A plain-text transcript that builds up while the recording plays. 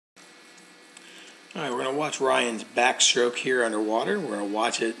All right, we're going to watch Ryan's backstroke here underwater. We're going to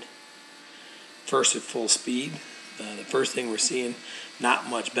watch it first at full speed. The first thing we're seeing, not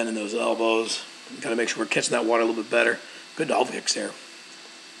much bend in those elbows. Got to make sure we're catching that water a little bit better. Good dolphin kicks there.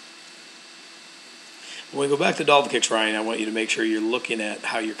 When we go back to dolphin kicks, Ryan, I want you to make sure you're looking at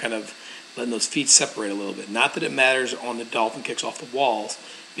how you're kind of letting those feet separate a little bit. Not that it matters on the dolphin kicks off the walls,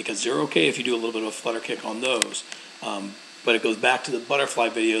 because they're okay if you do a little bit of a flutter kick on those. But it goes back to the butterfly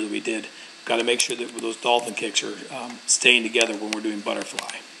video that we did. Got to make sure that those dolphin kicks are staying together when we're doing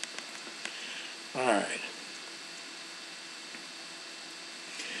butterfly. All right.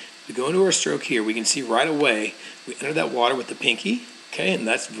 We go into our stroke here. We can see right away we enter that water with the pinky. Okay, and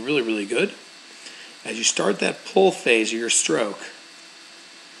that's really, really good. As you start that pull phase of your stroke,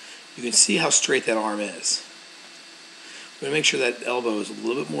 you can see how straight that arm is. We're going to make sure that elbow is a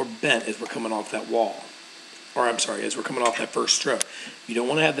little bit more bent as we're coming off that wall. Or I'm sorry, as we're coming off that first stroke. You don't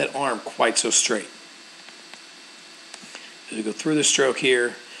want to have that arm quite so straight. As we go through the stroke here,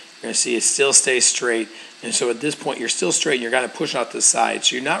 you're going to see it still stays straight. And so at this point, you're still straight and you're kind of pushing out to the side.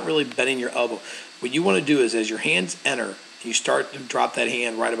 So you're not really bending your elbow. What you want to do is as your hands enter, you start to drop that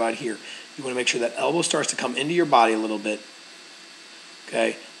hand right about here. You want to make sure that elbow starts to come into your body a little bit.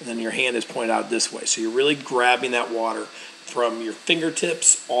 Okay? And then your hand is pointed out this way. So you're really grabbing that water from your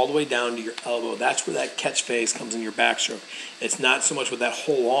fingertips all the way down to your elbow. That's where that catch phase comes in your backstroke. It's not so much with that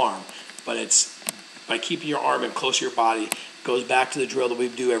whole arm, but it's by keeping your arm in close to your body. It goes back to the drill that we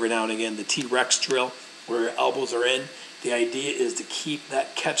do every now and again, the T-Rex drill, where your elbows are in. The idea is to keep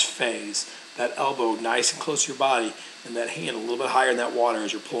that catch phase, that elbow nice and close to your body, and that hand a little bit higher in that water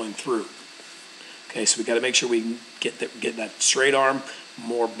as you're pulling through. Okay, so we got to make sure we get that straight arm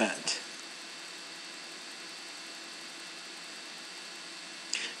more bent.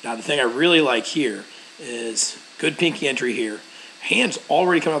 Now the thing I really like here is good pinky entry here. Hands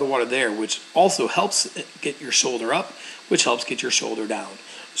already coming out of the water there, which also helps get your shoulder up, which helps get your shoulder down.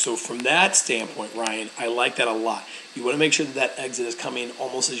 So from that standpoint, Ryan, I like that a lot. You want to make sure that that exit is coming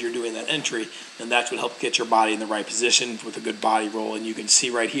almost as you're doing that entry, and that's what helps get your body in the right position with a good body roll. And you can see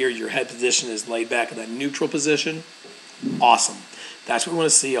right here, your head position is laid back in that neutral position. Awesome. That's what we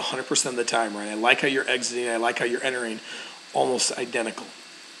want to see 100% of the time, Ryan. I like how you're exiting. I like how you're entering, almost identical.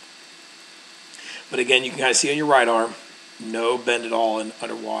 But again, you can kind of see on your right arm, no bend at all in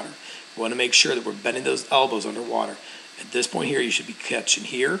underwater. We want to make sure that we're bending those elbows underwater. At this point here, you should be catching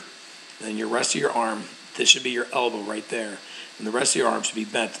here. And then your rest of your arm, this should be your elbow right there. And the rest of your arm should be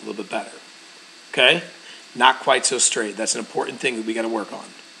bent a little bit better. Okay? Not quite so straight. That's an important thing that we got to work on.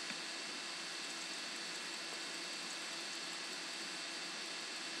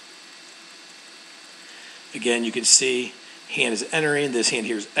 Again, you can see hand is entering, this hand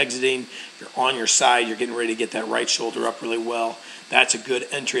here is exiting. You're on your side, you're getting ready to get that right shoulder up really well. That's a good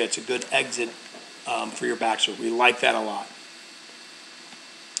entry, that's a good exit for your backstroke. We like that a lot.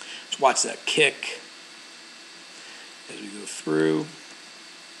 Let's watch that kick as we go through.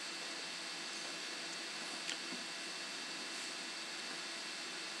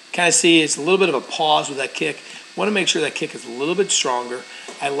 Kind of see it's a little bit of a pause with that kick. Want to make sure that kick is a little bit stronger.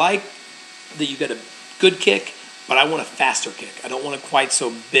 I like that you got a good kick, but I want a faster kick. I don't want it quite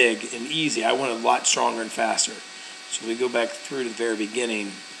so big and easy. I want it a lot stronger and faster. So we go back through to the very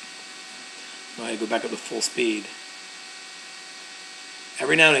beginning. I go back up to full speed.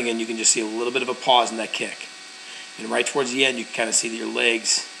 Every now and again, you can just see a little bit of a pause in that kick. And right towards the end, you can kind of see that your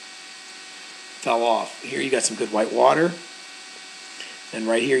legs fell off. Here you got some good white water. And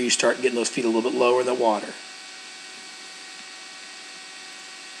right here, you start getting those feet a little bit lower in the water.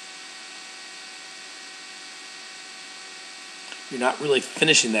 You're not really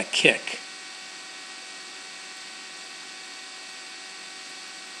finishing that kick.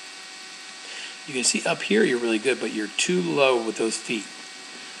 You can see up here you're really good, but you're too low with those feet.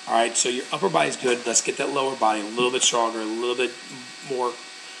 All right, so your upper body's good. Let's get that lower body a little bit stronger, a little bit more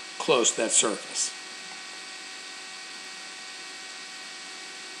close to that surface.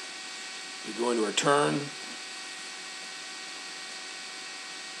 We go into our turn.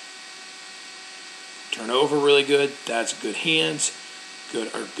 Turn over really good. That's good hands,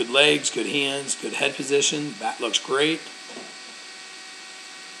 good legs, good hands, good head position. That looks great.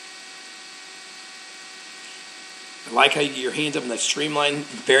 I like how you get your hands up in that streamline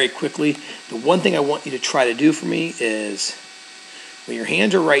very quickly. The one thing I want you to try to do for me is when your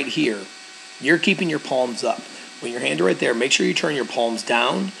hands are right here, you're keeping your palms up. When your hands are right there, make sure you turn your palms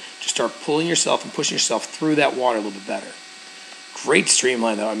down. Just start pulling yourself and pushing yourself through that water a little bit better. Great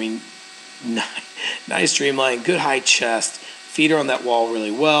streamline though. I mean, nice streamline, good high chest. Feet are on that wall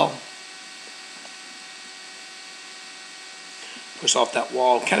really well. Push off that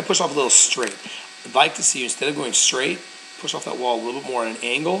wall, kind of push off a little straight. I'd like to see you, instead of going straight, push off that wall a little bit more at an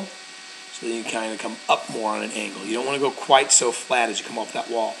angle, so then you kind of come up more on an angle. You don't want to go quite so flat as you come off that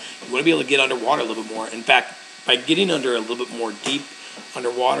wall. You want to be able to get underwater a little bit more. In fact, by getting under a little bit more deep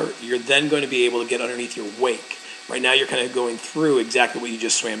underwater, you're then going to be able to get underneath your wake. Right now, you're kind of going through exactly what you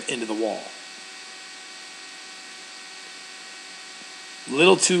just swam into the wall.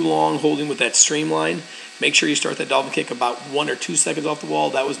 Little too long holding with that streamline. Make sure you start that dolphin kick about 1 or 2 seconds off the wall.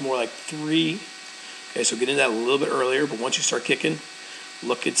 That was more like 3. Okay, so get into that a little bit earlier, but once you start kicking,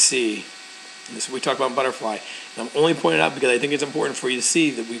 look and see. And this is what we talk about in butterfly. And I'm only pointing it out because I think it's important for you to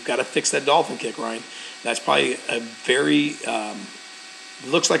see that we've got to fix that dolphin kick, Ryan. That's probably a very,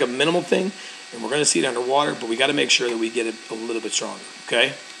 looks like a minimal thing, and we're going to see it underwater, but we got to make sure that we get it a little bit stronger,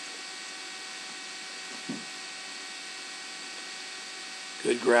 okay?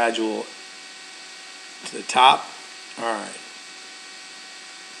 Good gradual to the top. All right.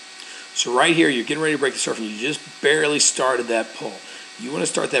 So right here, you're getting ready to break the surf, and you just barely started that pull. You want to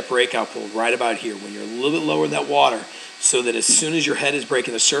start that breakout pull right about here when you're a little bit lower in that water, so that as soon as your head is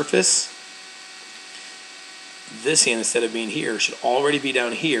breaking the surface, this hand, instead of being here, should already be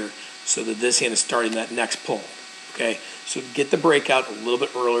down here, so that this hand is starting that next pull. Okay? So get the breakout a little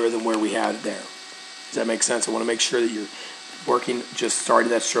bit earlier than where we had it there. Does that make sense? I want to make sure that you're working, just starting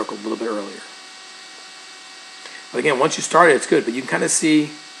that stroke a little bit earlier. But again, once you start it, it's good, but you can kind of see,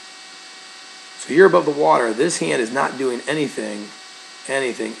 so you're above the water, this hand is not doing anything.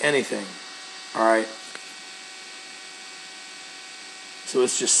 All right? So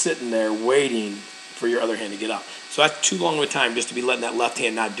it's just sitting there waiting for your other hand to get up. So that's too long of a time just to be letting that left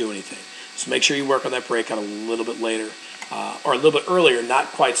hand not do anything. So make sure you work on that breakout a little bit later, or a little bit earlier, not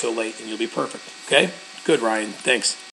quite so late, and you'll be perfect. Okay? Good, Ryan. Thanks.